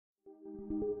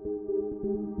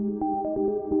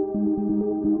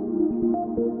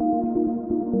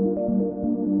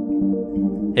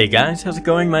Hey guys, how's it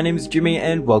going? My name is Jimmy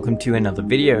and welcome to another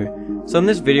video. So in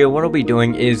this video what I'll be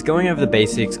doing is going over the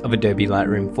basics of Adobe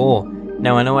Lightroom 4.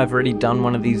 Now I know I've already done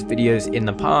one of these videos in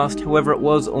the past, however it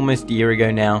was almost a year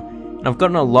ago now, and I've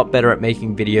gotten a lot better at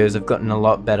making videos, I've gotten a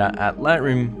lot better at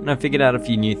Lightroom, and I've figured out a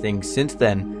few new things since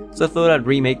then. So I thought I'd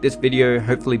remake this video,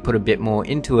 hopefully put a bit more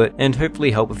into it, and hopefully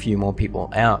help a few more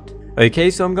people out. Okay,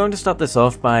 so I'm going to start this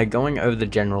off by going over the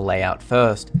general layout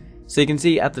first. So you can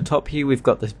see at the top here we've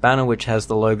got this banner which has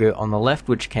the logo on the left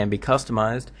which can be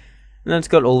customized, and then it's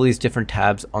got all these different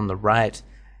tabs on the right.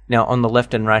 Now on the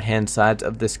left and right hand sides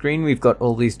of the screen we've got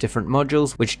all these different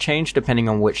modules which change depending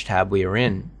on which tab we are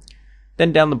in.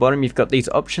 Then down the bottom you've got these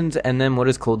options and then what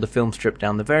is called the film strip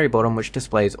down the very bottom which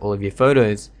displays all of your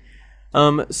photos.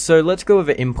 So let's go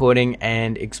over importing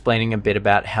and explaining a bit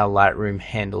about how Lightroom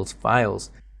handles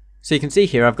files. So you can see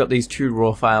here I've got these two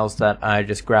raw files that I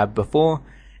just grabbed before.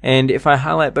 And if I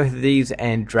highlight both of these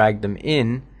and drag them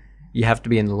in, you have to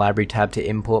be in the library tab to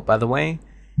import by the way,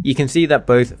 you can see that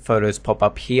both photos pop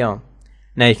up here.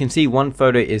 Now you can see one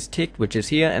photo is ticked, which is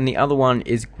here, and the other one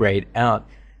is grayed out.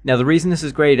 Now the reason this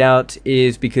is grayed out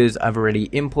is because I've already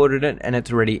imported it and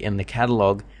it's already in the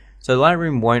catalog. So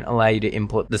Lightroom won't allow you to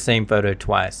import the same photo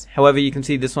twice. However, you can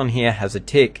see this one here has a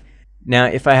tick. Now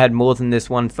if I had more than this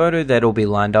one photo, they'd all be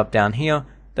lined up down here.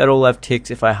 They'd all have ticks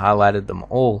if I highlighted them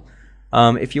all.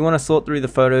 If you want to sort through the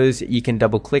photos, you can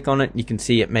double click on it, you can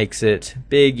see it makes it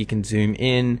big, you can zoom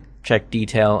in, check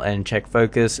detail and check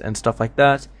focus and stuff like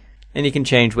that, and you can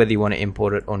change whether you want to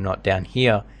import it or not down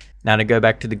here. Now to go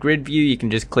back to the grid view, you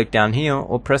can just click down here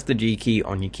or press the G key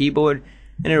on your keyboard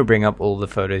and it'll bring up all the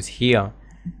photos here.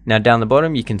 Now down the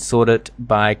bottom you can sort it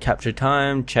by capture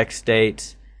time, check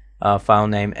state, file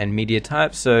name and media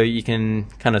type, so you can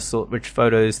kind of sort which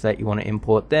photos that you want to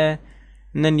import there.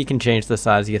 And then you can change the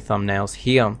size of your thumbnails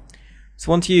here.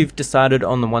 So once you've decided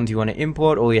on the ones you want to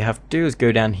import, all you have to do is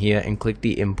go down here and click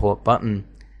the import button.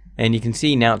 And you can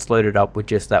see now it's loaded up with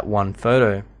just that one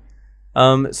photo.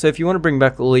 So if you want to bring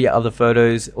back all your other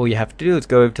photos, all you have to do is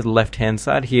go over to the left hand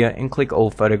side here and click all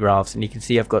photographs, and you can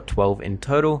see I've got 12 in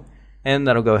total, and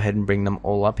that'll go ahead and bring them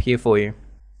all up here for you.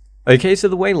 Okay, so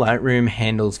the way Lightroom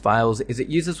handles files is it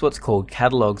uses what's called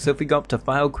catalog. So if we go up to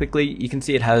file quickly, you can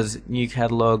see it has new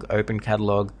catalog,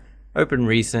 open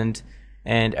recent,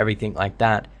 and everything like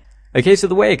that. Okay, so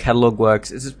the way a catalog works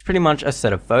is it's pretty much a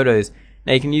set of photos.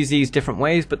 Now you can use these different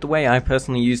ways, but the way I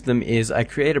personally use them is I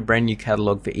create a brand new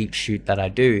catalog for each shoot that I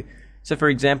do. So for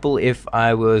example, if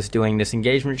I was doing this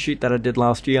engagement shoot that I did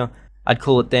last year, I'd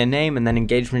call it their name and then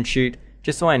engagement shoot,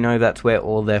 just so I know that's where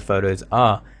all their photos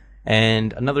are.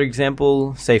 And another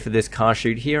example, say for this car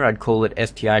shoot here, I'd call it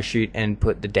STI shoot and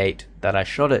put the date that I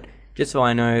shot it, just so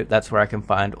I know that's where I can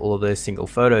find all of those single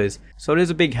photos. So it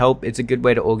is a big help, it's a good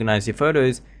way to organize your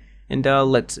photos, and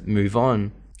let's move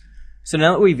on. So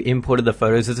now that we've imported the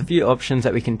photos, there's a few options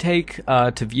that we can take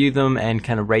to view them and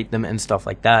kind of rate them and stuff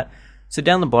like that. So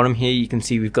down the bottom here you can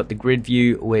see we've got the grid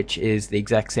view, which is the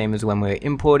exact same as when we're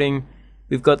importing.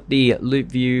 We've got the loop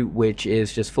view, which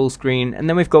is just full screen, and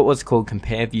then we've got what's called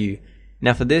compare view.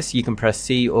 Now for this you can press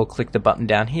C or click the button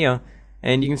down here,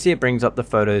 and you can see it brings up the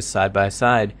photos side by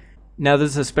side. Now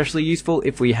this is especially useful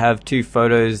if we have two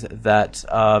photos that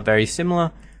are very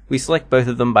similar. We select both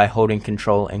of them by holding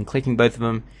Control and clicking both of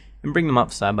them, and bring them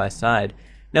up side by side.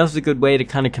 Now this is a good way to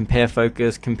kind of compare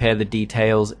focus, compare the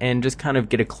details, and just kind of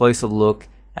get a closer look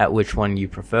at which one you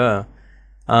prefer.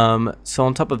 So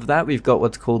on top of that we've got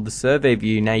what's called the survey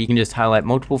view. Now you can just highlight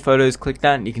multiple photos, click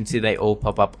that, and you can see they all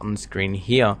pop up on the screen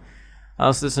here. So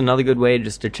this is another good way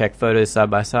just to check photos side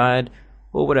by side,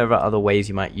 or whatever other ways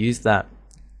you might use that.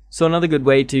 So another good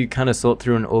way to kind of sort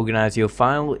through and organize your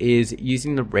file is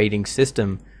using the rating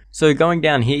system. So going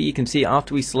down here you can see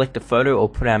after we select a photo or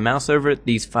put our mouse over it,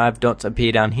 these 5 dots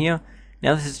appear down here.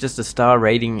 Now this is just a star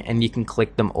rating and you can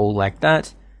click them all like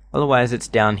that. Otherwise it's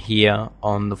down here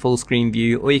on the full screen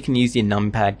view, or you can use your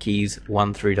numpad keys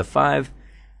 1 through to 5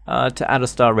 to add a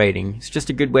star rating. It's just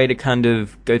a good way to kind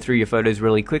of go through your photos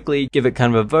really quickly, give it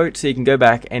kind of a vote so you can go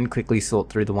back and quickly sort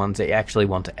through the ones that you actually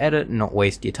want to edit and not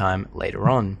waste your time later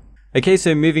on. Okay,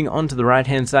 so moving on to the right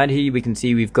hand side here, we can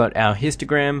see we've got our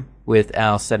histogram with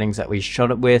our settings that we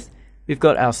shot it with. We've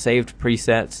got our saved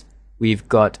presets. We've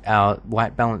got our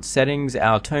white balance settings,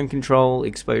 our tone control,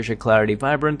 exposure, clarity,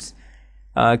 vibrance,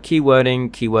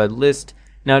 keywording, keyword list.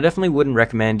 Now I definitely wouldn't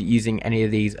recommend using any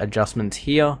of these adjustments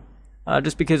here,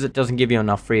 just because it doesn't give you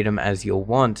enough freedom as you'll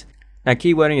want. Now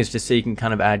keywording is just so you can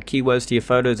kind of add keywords to your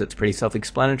photos. It's pretty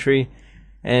self-explanatory,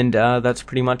 and that's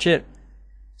pretty much it.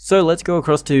 So let's go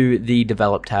across to the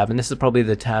develop tab, and this is probably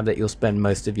the tab that you'll spend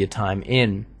most of your time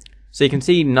in. So you can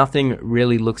see nothing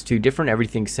really looks too different,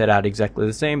 everything's set out exactly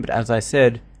the same, but as I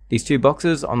said, these two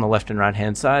boxes on the left and right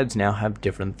hand sides now have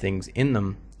different things in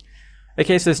them.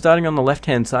 Okay, so starting on the left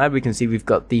hand side, we can see we've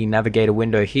got the Navigator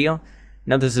window here.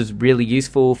 Now this is really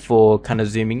useful for kind of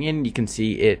zooming in. You can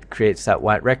see it creates that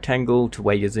white rectangle to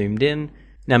where you're zoomed in.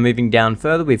 Now moving down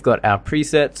further, we've got our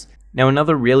presets. Now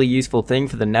another really useful thing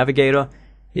for the Navigator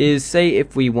is, say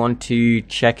if we want to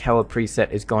check how a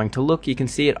preset is going to look, you can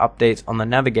see it updates on the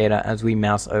Navigator as we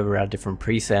mouse over our different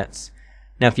presets.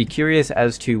 Now if you're curious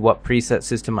as to what preset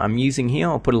system I'm using here,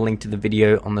 I'll put a link to the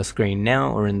video on the screen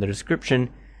now or in the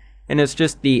description, and it's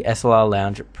just the SLR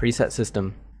Lounge preset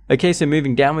system. Okay, so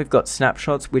moving down, we've got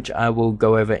Snapshots, which I will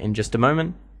go over in just a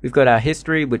moment. We've got our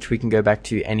history, which we can go back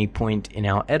to any point in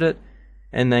our edit,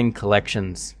 and then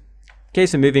collections. Okay,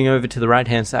 so moving over to the right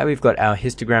hand side, we've got our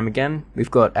histogram again.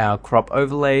 We've got our crop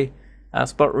overlay, our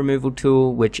spot removal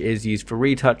tool, which is used for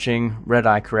retouching, red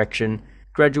eye correction,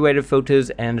 graduated filters,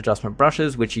 and adjustment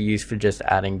brushes, which are used for just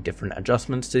adding different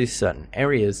adjustments to certain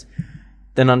areas.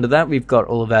 Then under that, we've got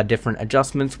all of our different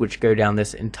adjustments, which go down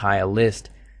this entire list.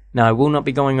 Now I will not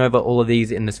be going over all of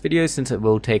these in this video since it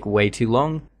will take way too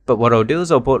long, but what I'll do is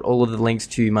I'll put all of the links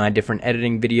to my different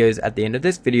editing videos at the end of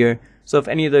this video, so if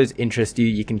any of those interest you,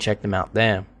 you can check them out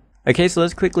there. Okay, so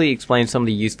let's quickly explain some of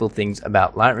the useful things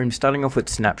about Lightroom, starting off with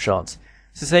snapshots.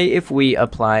 So say if we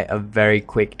apply a very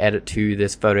quick edit to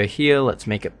this photo here, let's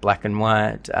make it black and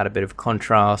white, add a bit of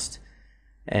contrast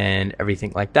and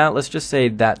everything like that. Let's just say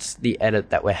that's the edit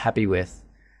that we're happy with,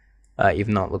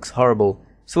 even though it looks horrible.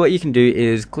 So what you can do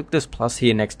is click this plus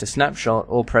here next to snapshot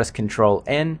or press Ctrl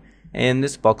N and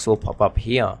this box will pop up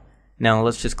here. Now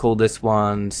let's just call this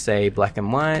one, say, black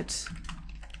and white,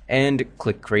 and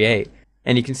click create.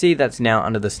 And you can see that's now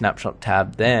under the snapshot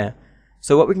tab there.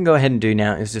 So what we can go ahead and do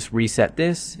now is just reset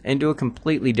this and do a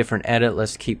completely different edit.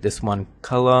 Let's keep this one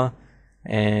color,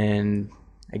 and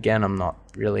again I'm not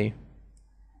really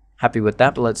happy with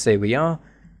that, but let's say we are.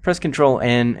 Press Ctrl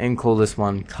N and call this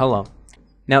one color.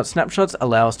 Now what snapshots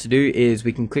allow us to do is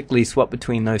we can quickly swap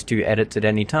between those two edits at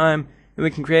any time, and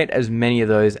we can create as many of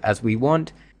those as we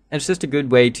want. And it's just a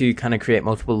good way to kind of create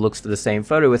multiple looks for the same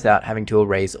photo without having to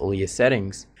erase all your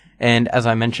settings. And as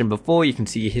I mentioned before, you can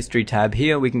see your history tab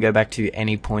here. We can go back to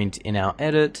any point in our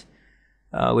edit,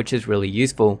 which is really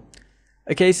useful.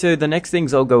 Okay, so the next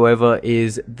things I'll go over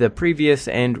is the previous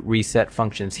and reset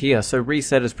functions here. So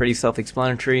reset is pretty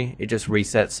self-explanatory. It just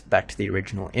resets back to the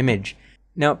original image.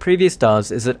 Now what previous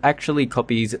does is it actually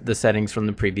copies the settings from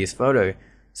the previous photo.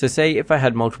 So say if I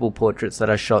had multiple portraits that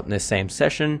I shot in this same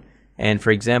session, and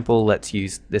for example, let's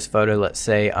use this photo, let's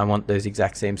say I want those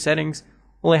exact same settings,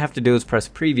 all I have to do is press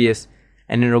previous,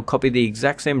 and it'll copy the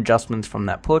exact same adjustments from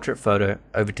that portrait photo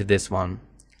over to this one.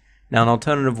 Now an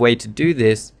alternative way to do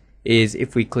this is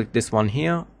if we click this one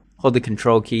here, hold the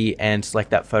Control key and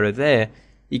select that photo there,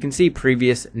 you can see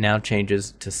previous now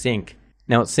changes to sync.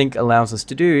 Now what sync allows us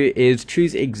to do is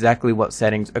choose exactly what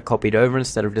settings are copied over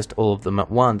instead of just all of them at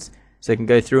once. So you can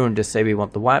go through and just say we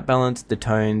want the white balance, the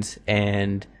tones,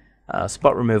 and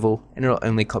spot removal, and it'll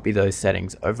only copy those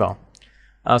settings over.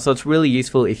 So it's really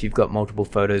useful if you've got multiple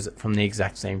photos from the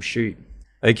exact same shoot.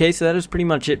 Okay, so that is pretty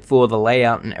much it for the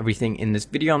layout and everything in this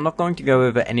video. I'm not going to go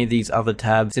over any of these other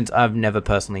tabs since I've never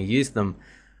personally used them.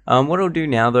 What I'll do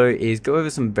now though is go over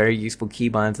some very useful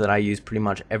keybinds that I use pretty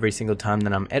much every single time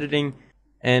that I'm editing,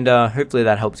 and hopefully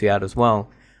that helps you out as well.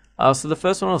 So the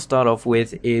first one I'll start off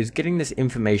with is getting this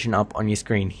information up on your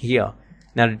screen here.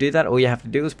 Now to do that, all you have to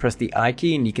do is press the I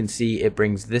key and you can see it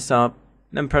brings this up,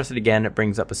 then press it again, it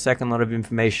brings up a second lot of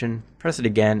information, press it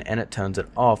again and it turns it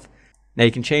off. Now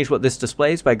you can change what this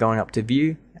displays by going up to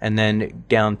view and then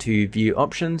down to view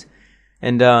options,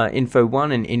 and info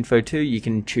 1 and info 2 you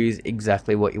can choose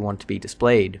exactly what you want to be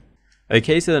displayed.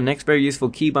 Okay, so the next very useful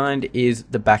keybind is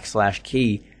the backslash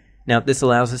key. Now what this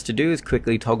allows us to do is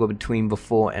quickly toggle between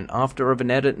before and after of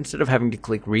an edit. Instead of having to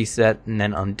click reset and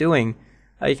then undoing,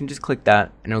 you can just click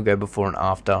that and it'll go before and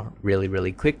after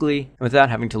really quickly without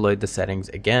having to load the settings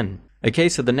again. Okay,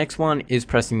 so the next one is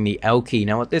pressing the L key.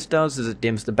 Now what this does is it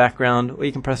dims the background, or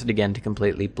you can press it again to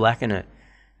completely blacken it.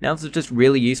 Now this is just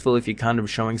really useful if you're kind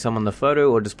of showing someone the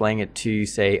photo or displaying it to,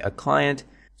 say, a client.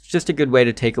 It's just a good way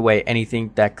to take away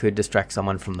anything that could distract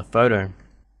someone from the photo.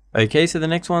 Okay, so the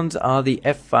next ones are the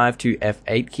F5 to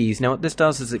F8 keys. Now what this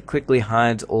does is it quickly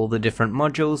hides all the different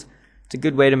modules. It's a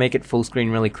good way to make it full screen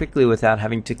really quickly without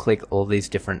having to click all these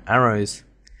different arrows.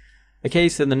 Okay,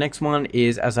 so the next one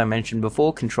is, as I mentioned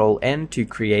before, Control N to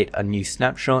create a new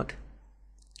snapshot.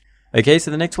 Okay,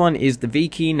 so the next one is the V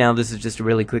key. Now this is just a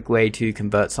really quick way to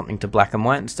convert something to black and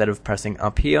white instead of pressing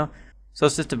up here. So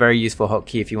it's just a very useful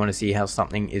hotkey if you want to see how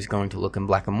something is going to look in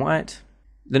black and white.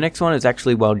 The next one is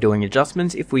actually while doing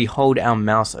adjustments. If we hold our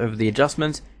mouse over the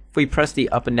adjustments, if we press the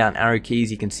up and down arrow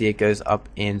keys, you can see it goes up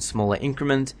in smaller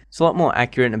increments. It's a lot more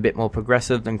accurate and a bit more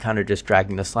progressive than kind of just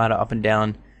dragging the slider up and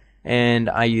down. And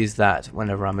I use that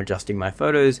whenever I'm adjusting my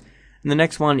photos. And the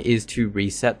next one is to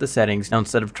reset the settings. Now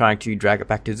instead of trying to drag it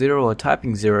back to 0 or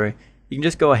typing 0, you can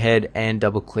just go ahead and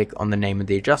double click on the name of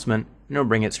the adjustment and it'll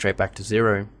bring it straight back to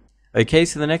 0. Okay,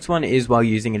 so the next one is while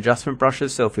using adjustment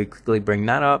brushes. So if we quickly bring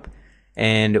that up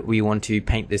and we want to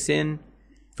paint this in,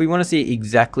 if we want to see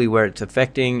exactly where it's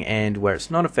affecting and where it's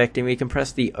not affecting, we can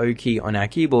press the O key on our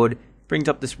keyboard. It brings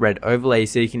up this red overlay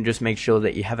so you can just make sure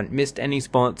that you haven't missed any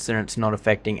spots and it's not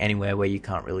affecting anywhere where you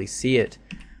can't really see it.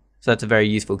 So that's a very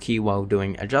useful key while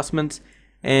doing adjustments.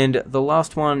 And the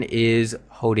last one is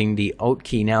holding the Alt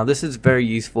key. Now this is very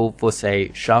useful for,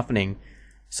 say, sharpening.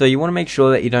 So you want to make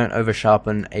sure that you don't over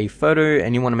sharpen a photo,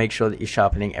 and you want to make sure that you're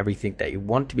sharpening everything that you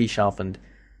want to be sharpened.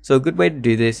 So a good way to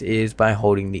do this is by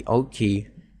holding the Alt key.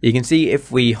 You can see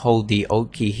if we hold the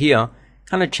Alt key here,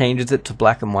 kind of changes it to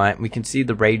black and white. We can see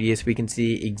the radius, we can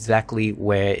see exactly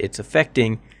where it's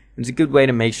affecting. It's a good way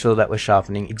to make sure that we're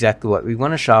sharpening exactly what we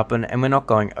want to sharpen and we're not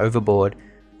going overboard.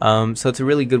 So it's a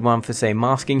really good one for, say,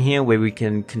 masking here, where we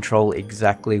can control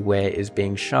exactly where is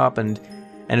being sharpened,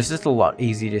 and it's just a lot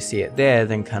easier to see it there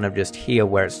than kind of just here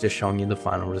where it's just showing you the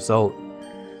final result.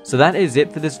 So that is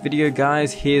it for this video,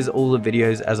 guys. Here's all the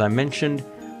videos as I mentioned.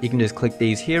 You can just click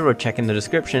these here or check in the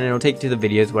description and it'll take you to the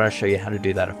videos where I show you how to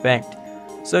do that effect.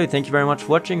 So thank you very much for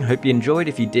watching. Hope you enjoyed.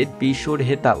 If you did, be sure to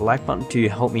hit that like button to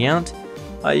help me out.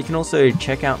 You can also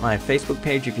check out my Facebook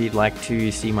page if you'd like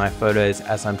to see my photos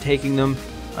as I'm taking them.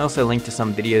 I also link to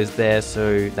some videos there,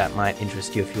 so that might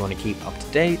interest you if you want to keep up to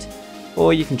date.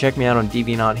 Or you can check me out on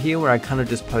Deviantart here, where I kind of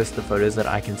just post the photos that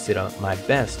I consider my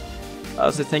best.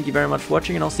 So thank you very much for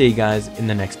watching, and I'll see you guys in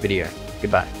the next video.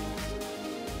 Goodbye.